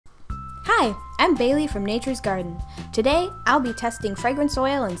Hi, I'm Bailey from Nature's Garden. Today, I'll be testing fragrance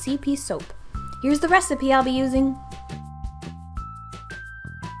oil and CP soap. Here's the recipe I'll be using.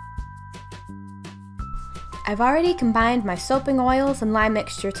 I've already combined my soaping oils and lime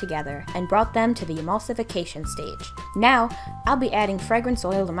mixture together and brought them to the emulsification stage. Now, I'll be adding fragrance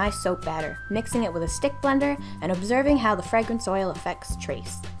oil to my soap batter, mixing it with a stick blender and observing how the fragrance oil affects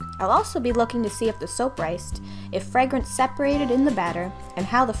trace. I'll also be looking to see if the soap rised, if fragrance separated in the batter, and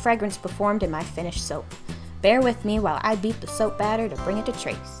how the fragrance performed in my finished soap. Bear with me while I beat the soap batter to bring it to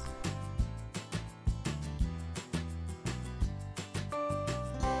trace.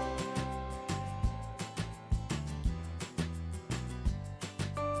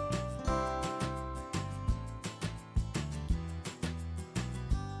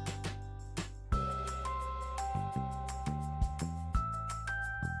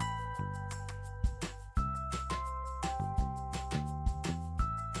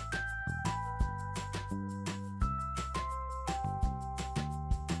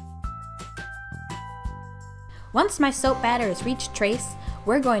 Once my soap batter has reached trace,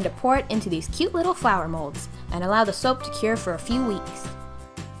 we're going to pour it into these cute little flower molds and allow the soap to cure for a few weeks.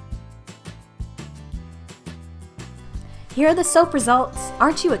 Here are the soap results.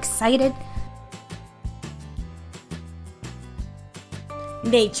 Aren't you excited?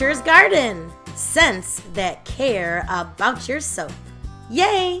 Nature's Garden. Scents that care about your soap.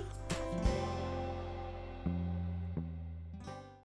 Yay!